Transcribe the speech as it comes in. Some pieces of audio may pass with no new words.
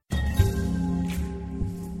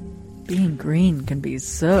being green can be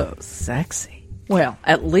so sexy. Well,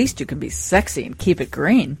 at least you can be sexy and keep it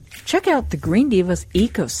green. Check out the Green Divas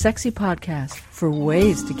Eco-Sexy podcast for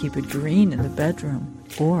ways to keep it green in the bedroom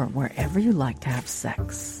or wherever you like to have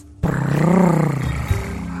sex.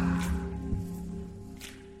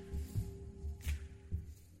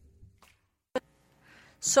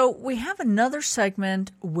 So we have another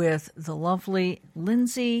segment with the lovely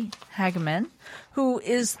Lindsay Hageman, who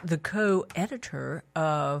is the co-editor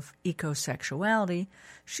of Eco-Sexuality.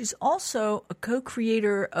 She's also a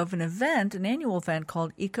co-creator of an event, an annual event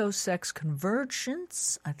called Eco-Sex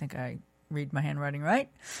Convergence. I think I read my handwriting right,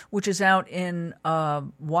 which is out in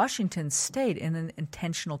Washington State in an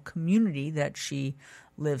intentional community that she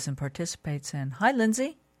lives and participates in. Hi,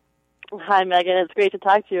 Lindsay. Hi, Megan. It's great to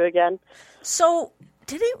talk to you again. So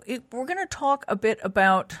today we're going to talk a bit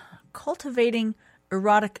about cultivating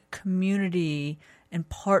erotic community and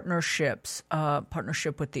partnerships,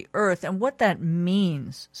 partnership with the earth, and what that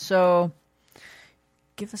means. So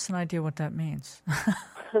give us an idea what that means.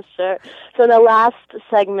 Sure. So in the last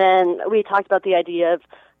segment, we talked about the idea of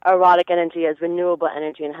erotic energy as renewable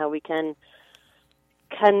energy and how we can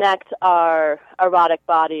connect our erotic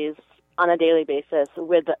bodies on a daily basis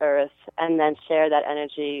with the earth and then share that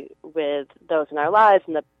energy with those in our lives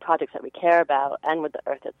and the projects that we care about and with the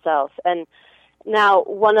earth itself. And now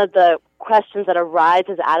one of the questions that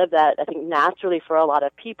arises out of that, I think naturally for a lot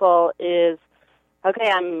of people, is,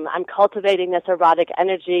 okay, I'm cultivating this erotic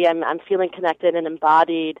energy, I'm feeling connected and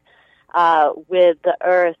embodied with the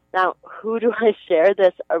earth. Now, who do I share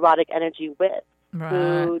this erotic energy with? Right.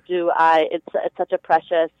 Who do I, it's such a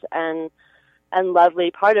precious and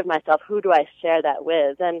lovely part of myself. Who do I share that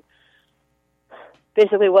with? And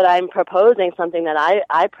basically what I'm proposing, something that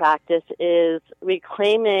I practice, is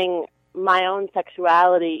reclaiming my own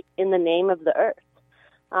sexuality in the name of the earth.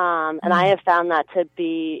 And I have found that to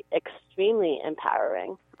be extremely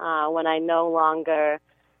empowering when I no longer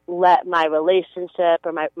let my relationship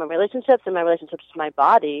or my relationships and my relationships to my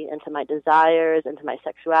body and to my desires and to my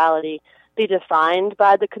sexuality be defined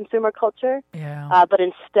by the consumer culture, but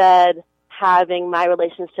instead having my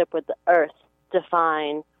relationship with the earth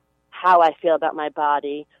define how I feel about my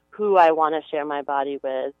body, who I want to share my body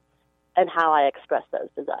with, and how I express those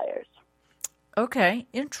desires. Okay,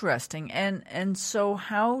 interesting. And so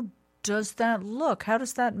how does that look? How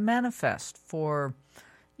does that manifest for,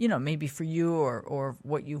 maybe for you or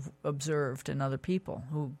what you've observed in other people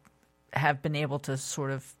who have been able to sort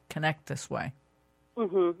of connect this way?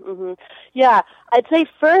 Yeah, I'd say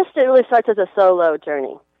first it really starts as a solo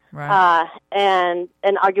journey. Right. And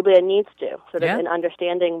arguably it needs to, sort of in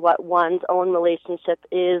understanding what one's own relationship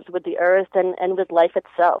is with the earth and with life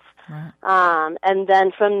itself. Right. And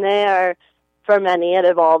then from there, for many, it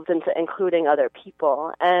evolves into including other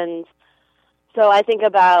people. And so I think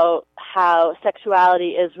about how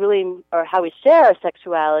sexuality is really, or how we share our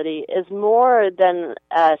sexuality is more than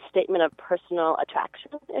a statement of personal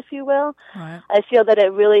attraction, if you will. Right. I feel that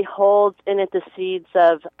it really holds in it the seeds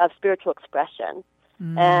of spiritual expression.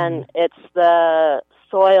 And it's the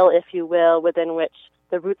soil, if you will, within which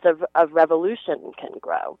the roots of revolution can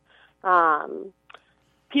grow.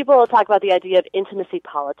 People talk about the idea of intimacy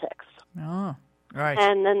politics. Oh, right.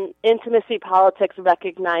 And then intimacy politics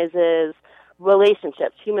recognizes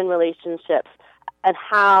relationships, human relationships, and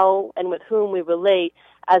how and with whom we relate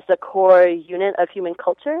as the core unit of human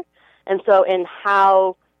culture. And so in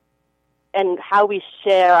how we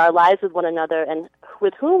share our lives with one another and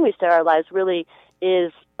with whom we share our lives really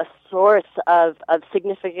is a source of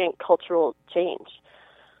significant cultural change.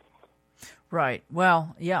 Right.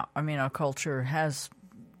 Well, yeah, I mean, our culture has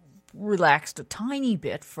relaxed a tiny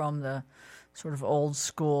bit from the sort of old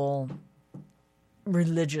school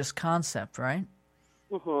religious concept, right?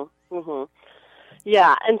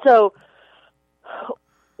 Yeah, and so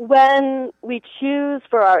when we choose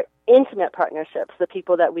for our intimate partnerships, the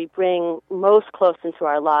people that we bring most close into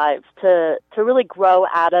our lives, to really grow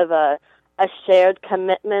out of a shared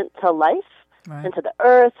commitment to life, right, and to the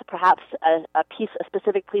earth, perhaps a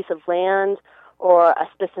specific piece of land or a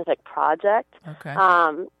specific project. Okay.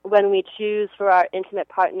 When we choose for our intimate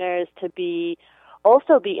partners to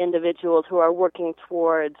also be individuals who are working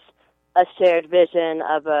towards a shared vision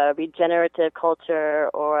of a regenerative culture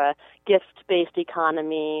or a gift-based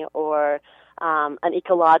economy or a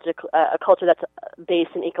culture that's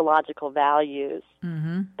based in ecological values,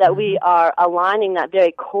 that we are aligning that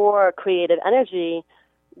very core creative energy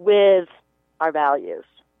with our values.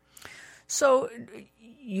 So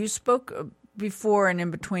you spoke before and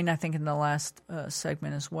in between, I think in the last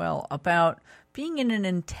segment as well, about being in an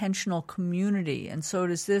intentional community. And so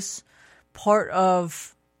does this part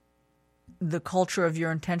of the culture of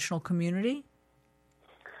your intentional community?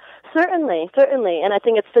 Certainly. And I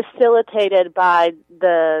think it's facilitated by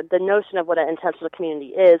the notion of what an intentional community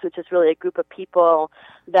is, which is really a group of people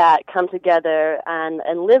that come together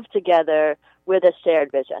and live together with a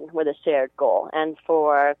shared vision, with a shared goal. And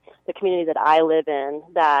for the community that I live in,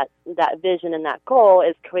 that vision and that goal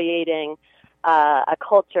is creating a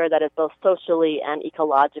culture that is both socially and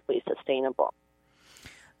ecologically sustainable.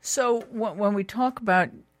 So when we talk about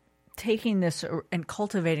taking this and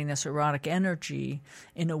cultivating this erotic energy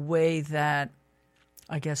in a way that,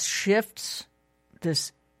 I guess, shifts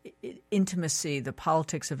this intimacy, the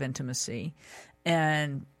politics of intimacy,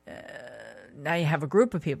 and now you have a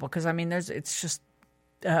group of people, because, I mean, it's just,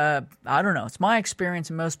 I don't know, it's my experience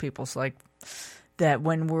and most people's, like, that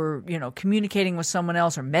when we're, communicating with someone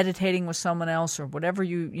else or meditating with someone else or whatever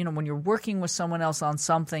when you're working with someone else on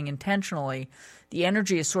something intentionally, the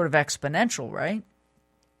energy is sort of exponential, right?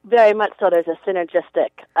 Very much so. There's a synergistic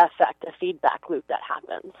effect, a feedback loop that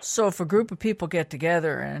happens. So if a group of people get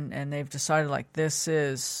together and they've decided, like, this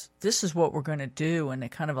is what we're going to do, and they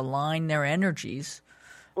kind of align their energies,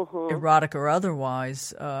 erotic or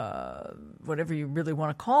otherwise, whatever you really want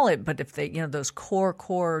to call it, but if they, those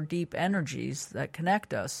core deep energies that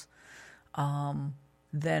connect us,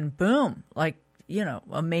 then boom, like,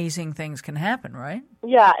 amazing things can happen, right?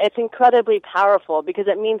 Yeah, it's incredibly powerful because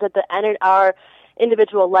it means that our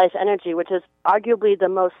individual life energy, which is arguably the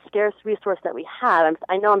most scarce resource that we have.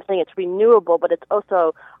 I know I'm saying it's renewable, but it's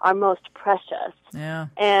also our most precious. Yeah.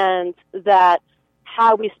 And that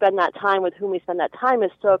how we spend that time with whom we spend that time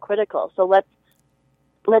is so critical. So let's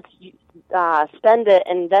spend it,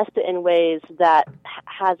 invest it in ways that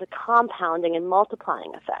has a compounding and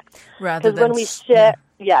multiplying effect. Because when we share,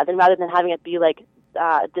 then rather than having it be like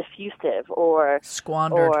diffusive or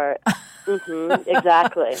squandered, or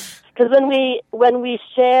exactly. Because when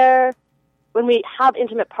we have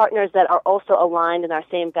intimate partners that are also aligned in our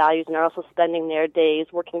same values and are also spending their days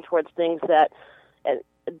working towards things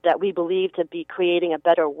that we believe to be creating a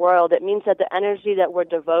better world, it means that the energy that we're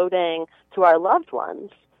devoting to our loved ones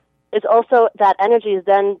is also, that energy is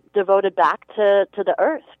then devoted back to the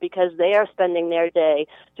earth, because they are spending their day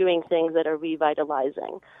doing things that are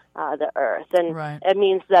revitalizing the earth. And it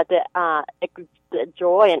means that the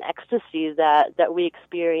joy and ecstasy that we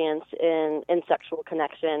experience in sexual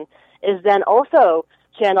connection is then also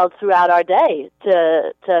channeled throughout our day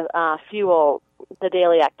to fuel the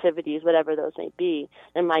daily activities, whatever those may be.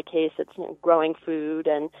 In my case, it's growing food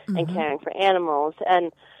and caring for animals.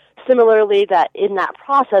 And similarly, that in that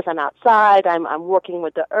process, I'm outside, I'm working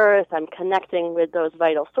with the earth, I'm connecting with those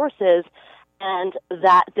vital sources, and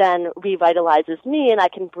that then revitalizes me, and I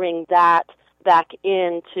can bring that back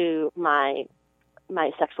into my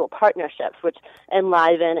sexual partnerships, which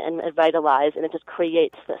enliven and vitalize, and it just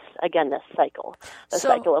creates this cycle,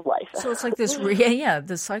 cycle of life. So it's like this,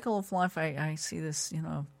 the cycle of life. I see this,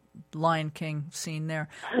 Lion King scene there.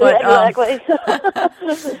 But, exactly.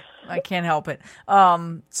 I can't help it.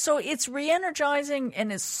 So it's re-energizing,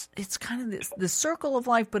 and it's kind of this circle of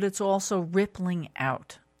life, but it's also rippling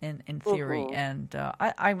out in theory. And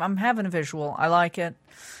I'm having a visual. I like it.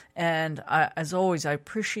 And as always, I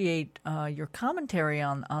appreciate your commentary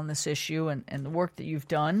on this issue and the work that you've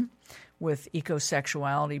done with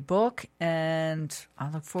Eco-Sexuality book. And I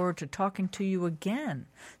look forward to talking to you again.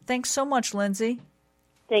 Thanks so much, Lindsay.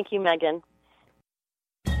 Thank you, Megan.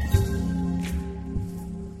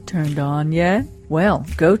 Turned on yet? Well,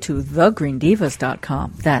 go to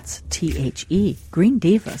thegreendivas.com. That's THE,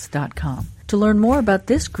 greendivas.com. To learn more about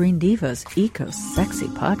this Green Divas Eco-Sexy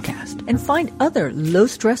podcast and find other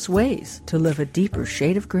low-stress ways to live a deeper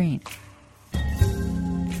shade of green.